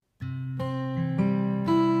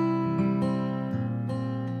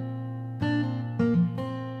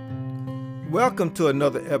Welcome to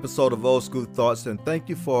another episode of Old School Thoughts, and thank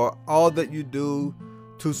you for all that you do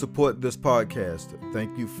to support this podcast.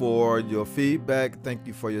 Thank you for your feedback. Thank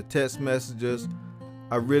you for your text messages.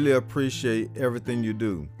 I really appreciate everything you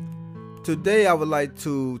do. Today, I would like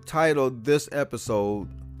to title this episode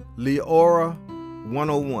Leora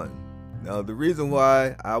 101. Now, the reason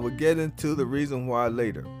why, I will get into the reason why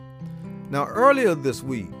later. Now, earlier this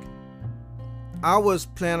week, I was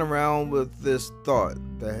playing around with this thought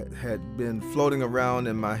that had been floating around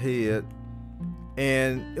in my head,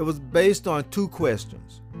 and it was based on two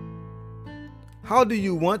questions. How do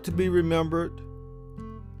you want to be remembered?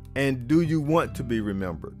 And do you want to be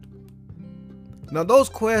remembered? Now, those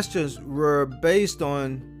questions were based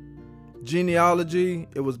on genealogy.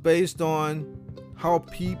 It was based on how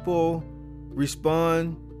people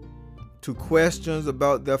respond to questions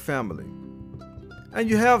about their family. And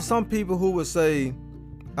you have some people who would say,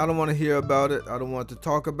 I don't want to hear about it. I don't want to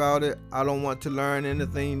talk about it. I don't want to learn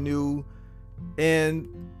anything new. And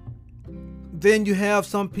then you have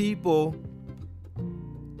some people,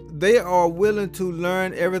 they are willing to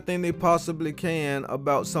learn everything they possibly can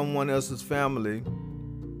about someone else's family,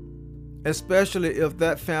 especially if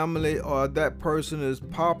that family or that person is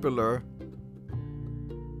popular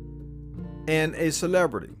and a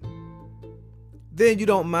celebrity. Then you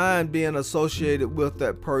don't mind being associated with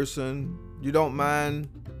that person. You don't mind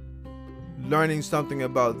learning something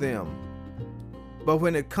about them. But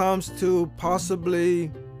when it comes to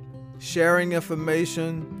possibly sharing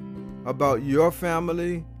information about your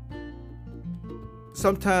family,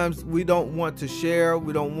 sometimes we don't want to share.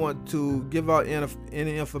 We don't want to give out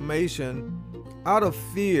any information out of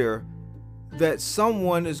fear that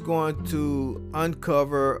someone is going to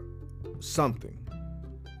uncover something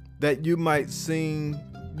that you might see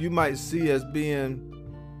as being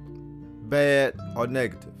bad or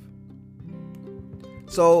negative.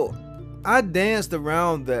 So I danced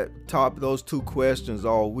around those two questions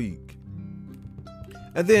all week.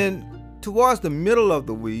 And then towards the middle of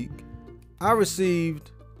the week, I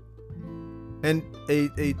received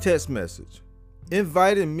a text message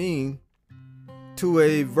inviting me to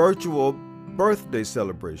a virtual birthday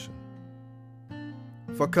celebration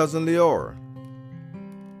for Cousin Leora.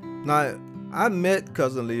 Now, I met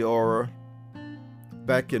Cousin Leora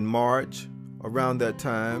back in March, around that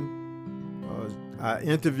time. I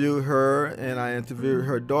interviewed her, and I interviewed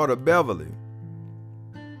her daughter, Beverly.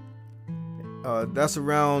 That's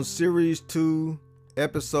around Series 2,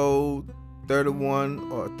 Episode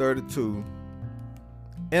 31 or 32.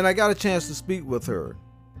 And I got a chance to speak with her.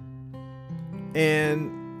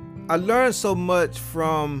 And I learned so much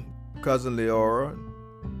from Cousin Leora.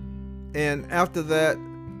 And after that,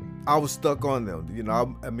 I was stuck on them. You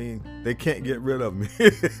know, I mean, they can't get rid of me.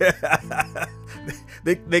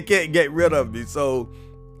 they can't get rid of me. So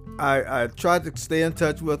I tried to stay in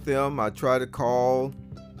touch with them. I tried to call.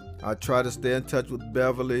 I tried to stay in touch with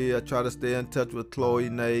Beverly. I tried to stay in touch with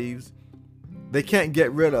Chloe Naves. They can't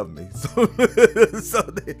get rid of me. So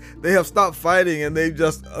they have stopped fighting, and they've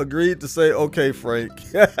just agreed to say, okay, Frank,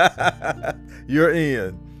 you're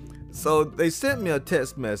in. So they sent me a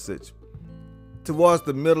text message towards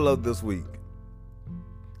the middle of this week,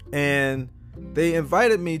 and they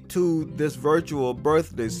invited me to this virtual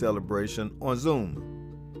birthday celebration on Zoom.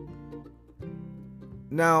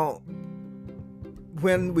 Now,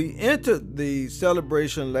 when we entered the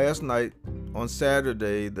celebration last night on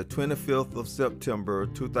Saturday, the 25th of September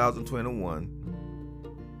 2021,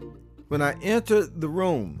 when I entered the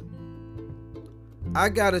room, I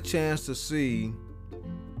got a chance to see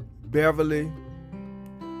Beverly,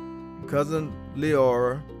 Cousin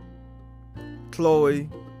Leora, Chloe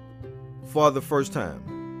for the first time.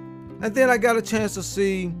 And then I got a chance to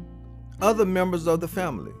see other members of the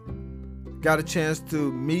family. Got a chance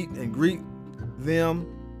to meet and greet them.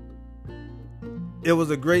 It was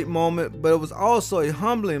a great moment, but it was also a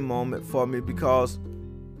humbling moment for me because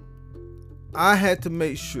I had to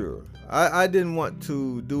make sure. I didn't want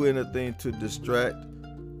to do anything to distract.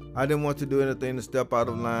 I didn't want to do anything to step out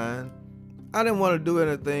of line. I didn't want to do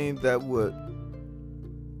anything that would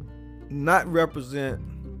not represent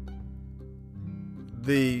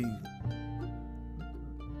the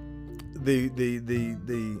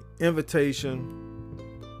invitation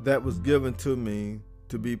that was given to me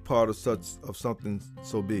to be part of something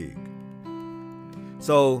so big.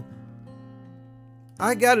 So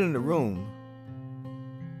I got in the room,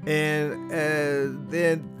 and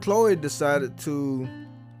then Chloe decided to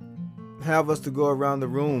have us to go around the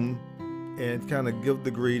room and kind of give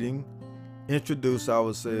the greeting, introduce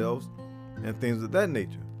ourselves, and things of that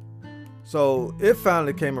nature. So it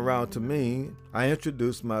finally came around to me. I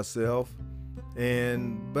introduced myself,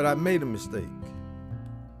 But I made a mistake.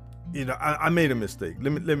 I made a mistake.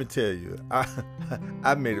 Let me tell you,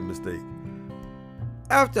 I made a mistake.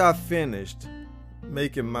 After I finished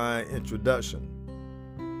making my introduction,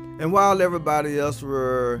 and while everybody else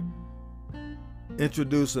were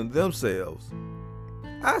introducing themselves,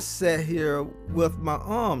 I sat here with my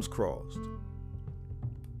arms crossed.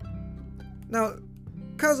 Now,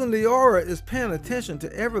 Cousin Leora is paying attention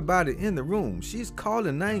to everybody in the room. She's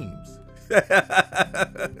calling names.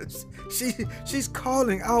 She's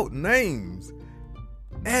calling out names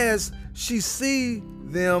as she see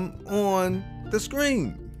them on the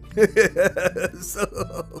screen.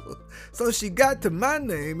 So she got to my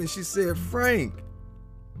name and she said, "Frank,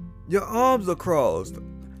 your arms are crossed."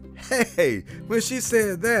 Hey, when she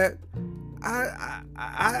said that,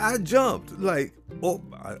 I jumped like, oh,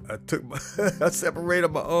 I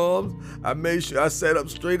separated my arms. I made sure I sat up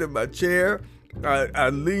straight in my chair. I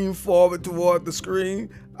leaned forward toward the screen.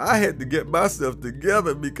 I had to get myself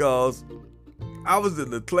together because I was in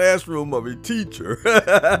the classroom of a teacher.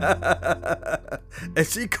 And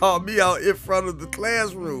she called me out in front of the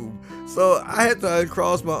classroom. So I had to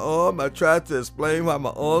uncross my arm. I tried to explain why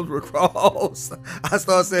my arms were crossed. I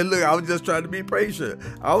started saying, look, I was just trying to be patient.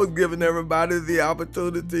 I was giving everybody the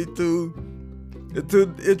opportunity to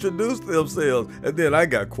introduce themselves. And then I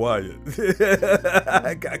got quiet.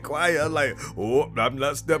 I got quiet. I'm like, oh, I'm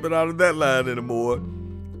not stepping out of that line anymore.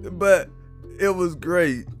 But it was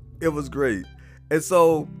great. It was great. And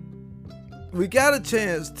so we got a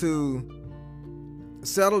chance to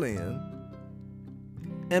settle in.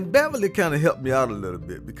 And Beverly kind of helped me out a little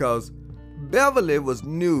bit because Beverly was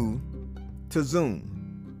new to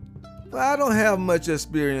Zoom. Well, I don't have much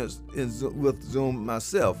experience with Zoom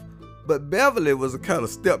myself, but Beverly was a kind of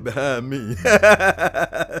step behind me.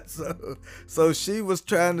 So she was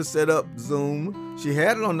trying to set up Zoom. She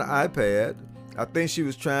had it on the iPad. I think she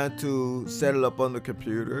was trying to set it up on the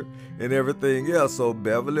computer and everything else. So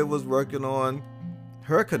Beverly was working on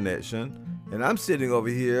her connection, and I'm sitting over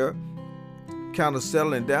here kind of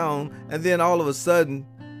settling down. And then all of a sudden,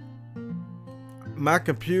 my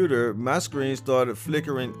screen started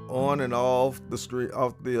flickering on and off the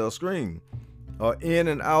screen, or in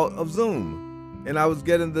and out of Zoom. And I was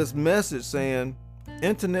getting this message saying,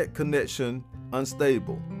 internet connection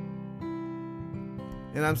unstable.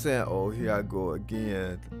 And I'm saying, oh, here I go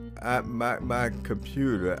again. My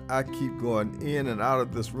computer, I keep going in and out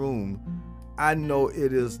of this room. I know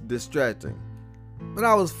it is distracting. But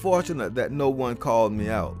I was fortunate that no one called me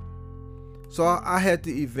out. So I had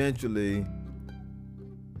to eventually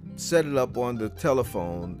set it up on the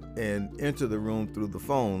telephone and enter the room through the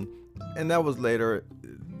phone. And that was later,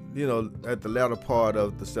 at the latter part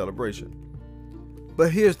of the celebration.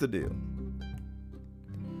 But here's the deal.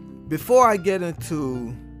 Before I get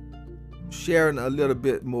into sharing a little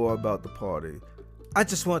bit more about the party, I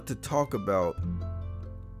just want to talk about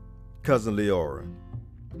Cousin Leora.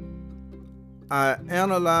 I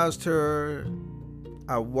analyzed her.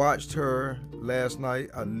 I watched her last night.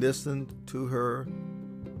 I listened to her.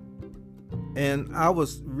 And I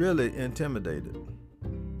was really intimidated.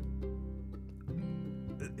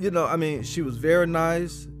 She was very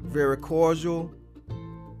nice, very cordial,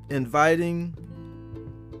 inviting.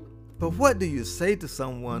 But what do you say to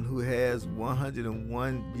someone who has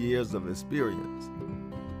 101 years of experience?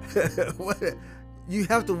 You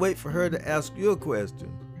have to wait for her to ask you a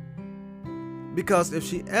question. Because if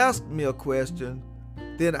she asked me a question,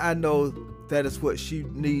 then I know that is what she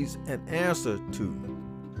needs an answer to.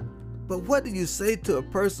 But what do you say to a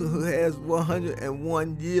person who has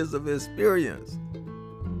 101 years of experience?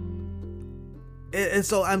 And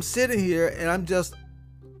so I'm sitting here and I'm just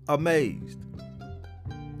amazed.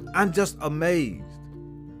 I'm just amazed.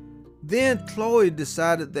 Then Chloe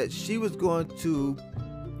decided that she was going to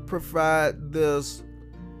provide this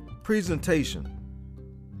presentation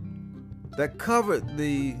that covered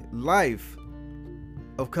the life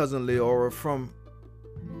of Cousin Leora from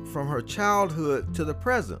her childhood to the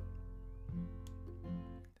present.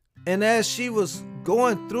 And as she was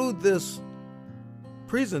going through this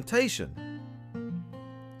presentation,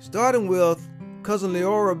 starting with Cousin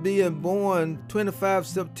Leora being born 25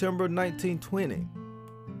 September 1920.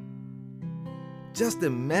 Just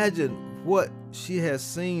imagine what she has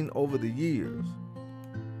seen over the years,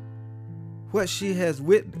 what she has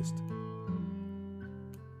witnessed.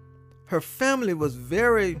 Her family was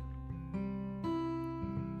very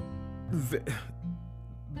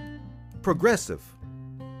progressive.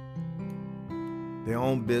 They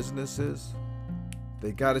owned businesses.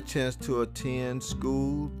 They got a chance to attend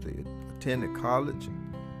school. They attended college.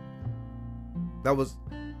 That was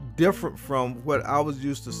different from what I was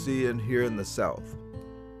used to seeing here in the South.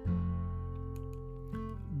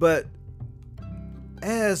 But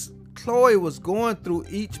as Chloe was going through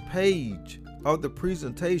each page of the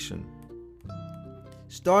presentation,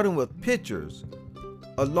 starting with pictures,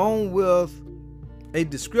 along with a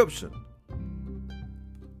description,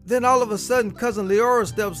 then all of a sudden Cousin Leora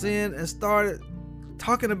steps in and started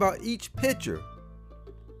talking about each picture.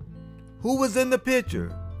 Who was in the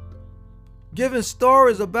picture? Giving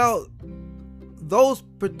stories about those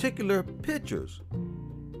particular pictures.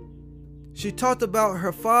 She talked about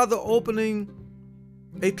her father opening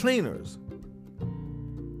a cleaner's,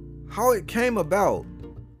 how it came about,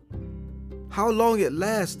 how long it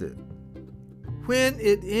lasted, when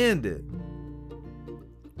it ended,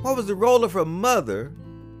 what was the role of her mother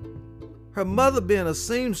being a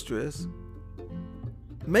seamstress,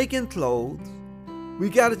 making clothes. We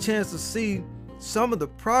got a chance to see some of the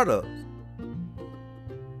products.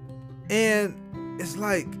 And it's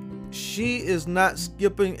like she is not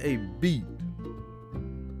skipping a beat.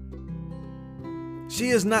 She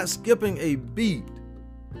is not skipping a beat.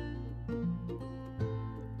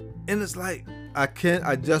 And it's like, I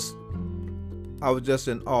was just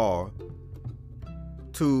in awe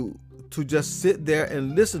to just sit there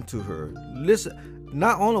and listen to her. Listen.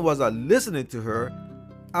 Not only was I listening to her,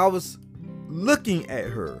 I was looking at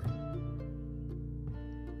her.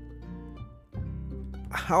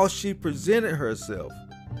 How she presented herself.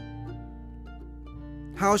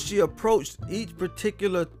 How she approached each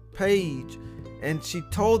particular page, and she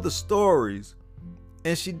told the stories,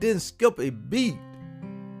 and she didn't skip a beat.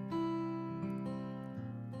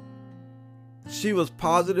 She was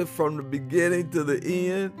positive from the beginning to the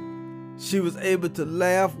end. She was able to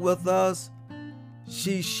laugh with us.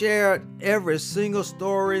 She shared every single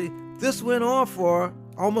story. This went on for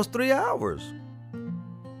almost 3 hours.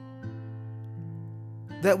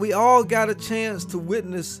 That we all got a chance to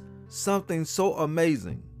witness something so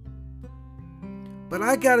amazing. But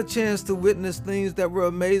I got a chance to witness things that were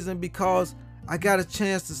amazing because I got a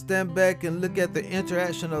chance to stand back and look at the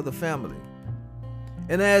interaction of the family.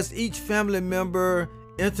 And as each family member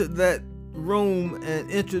entered that room and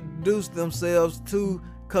introduced themselves to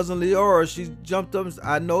Cousin Leora, she jumped up and said,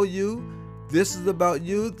 I know you. This is about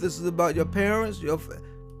you. This is about your parents.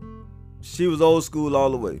 She was old school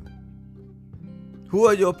all the way. Who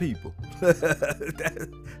are your people?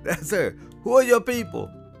 That's her. Who are your people?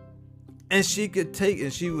 And she would take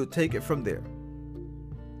it from there.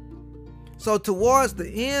 So towards the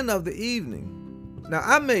end of the evening, now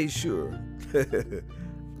I made sure that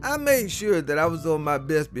I was on my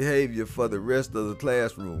best behavior for the rest of the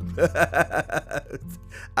classroom.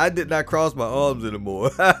 I did not cross my arms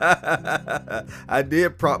anymore. I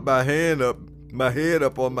did prop my head up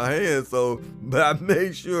on my hand, but I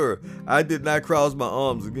made sure I did not cross my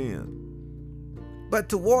arms again. But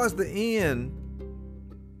towards the end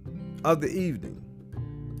of the evening,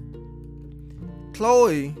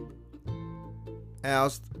 Chloe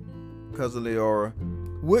asked Cousin Leora,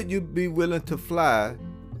 would you be willing to fly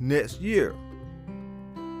next year?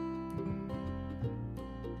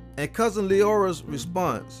 And Cousin Leora's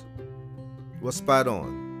response was spot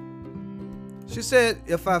on. She said,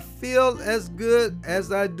 if I feel as good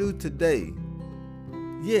as I do today,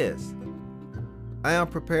 yes, I am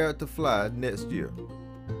prepared to fly next year.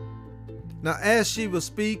 Now, as she was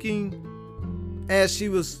speaking, as she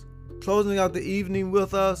was closing out the evening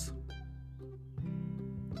with us,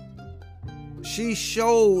 she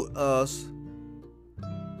showed us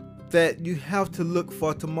that you have to look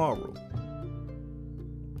for tomorrow.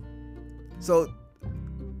 So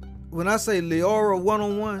when I say Leora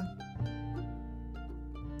one-on-one,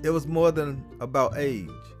 it was more than about age.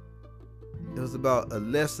 It was about a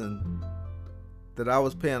lesson that I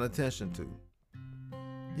was paying attention to.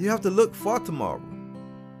 You have to look for tomorrow.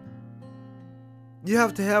 You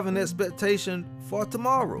have to have an expectation for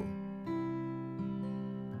tomorrow.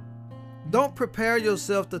 Don't prepare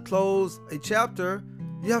yourself to close a chapter.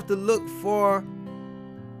 You have to look for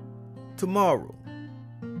tomorrow.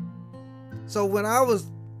 So when I was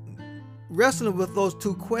wrestling with those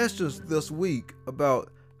two questions this week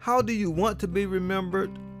about how do you want to be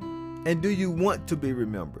remembered and do you want to be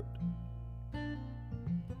remembered?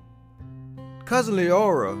 Cousin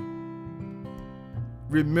Leora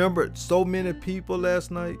remembered so many people last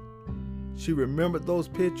night. She remembered those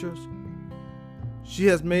pictures. She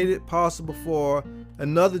has made it possible for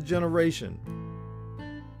another generation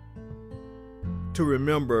to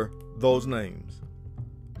remember those names,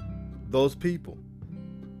 those people,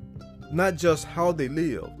 not just how they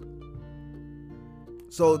lived.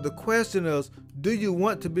 So the question is, do you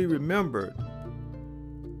want to be remembered?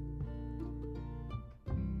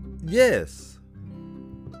 yes,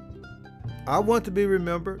 I want to be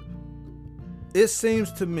remembered. It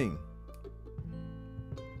seems to me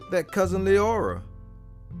that Cousin Leora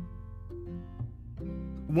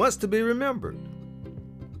wants to be remembered.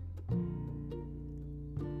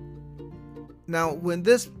 Now, when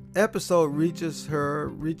this episode reaches her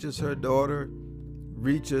daughter,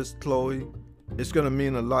 reaches Chloe, it's going to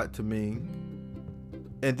mean a lot to me.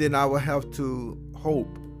 And then I will have to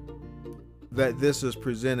hope that this is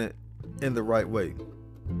presented in the right way.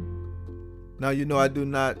 Now, I do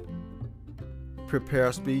not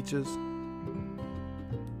prepare speeches.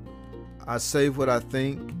 I say what I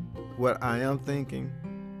think, what I am thinking.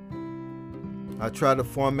 I try to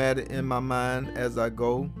format it in my mind as I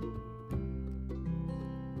go.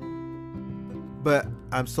 But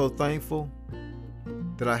I'm so thankful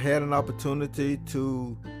that I had an opportunity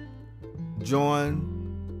to join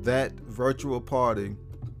that virtual party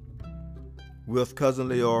with Cousin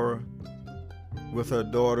Leora, with her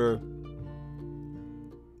daughter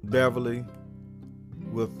Beverly,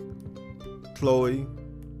 with Chloe,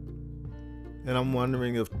 and I'm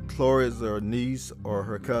wondering if Chloe is her niece or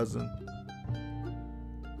her cousin.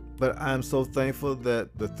 But I'm so thankful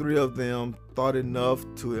that the three of them thought enough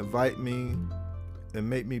to invite me and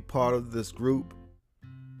make me part of this group,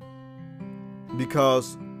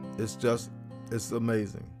 because it's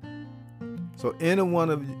amazing. So anyone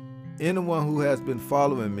who has been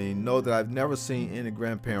following me know that I've never seen any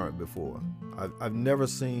grandparent before. I've never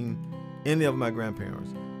seen any of my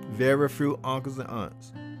grandparents. Very few uncles and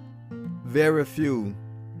aunts. Very few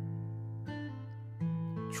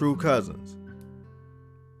true cousins.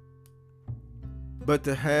 But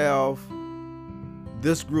to have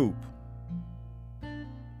this group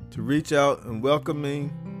to reach out and welcome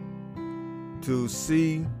me, to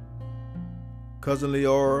see Cousin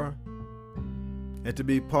Leora, and to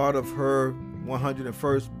be part of her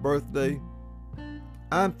 101st birthday,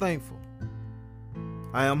 I'm thankful.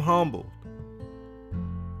 I am humbled.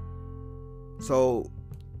 So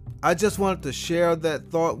I just wanted to share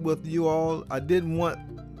that thought with you all. I didn't want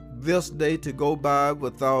this day to go by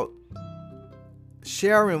without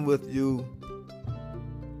sharing with you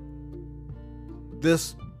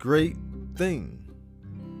this great thing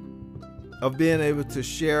of being able to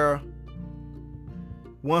share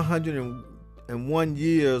 101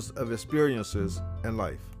 years of experiences in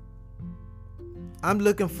life. I'm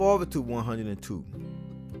looking forward to 102,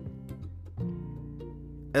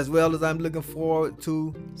 as well as I'm looking forward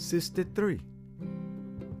to 63.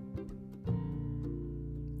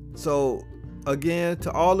 So again,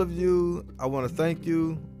 to all of you, I want to thank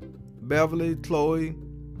you, Beverly, Chloe,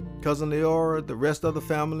 Cousin Leora, the rest of the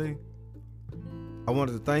family. I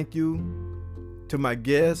wanted to thank you. To my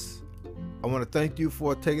guests, I want to thank you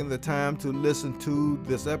for taking the time to listen to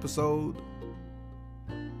this episode.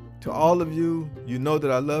 To all of you, you know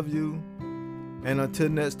that I love you. And until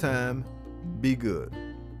next time, be good.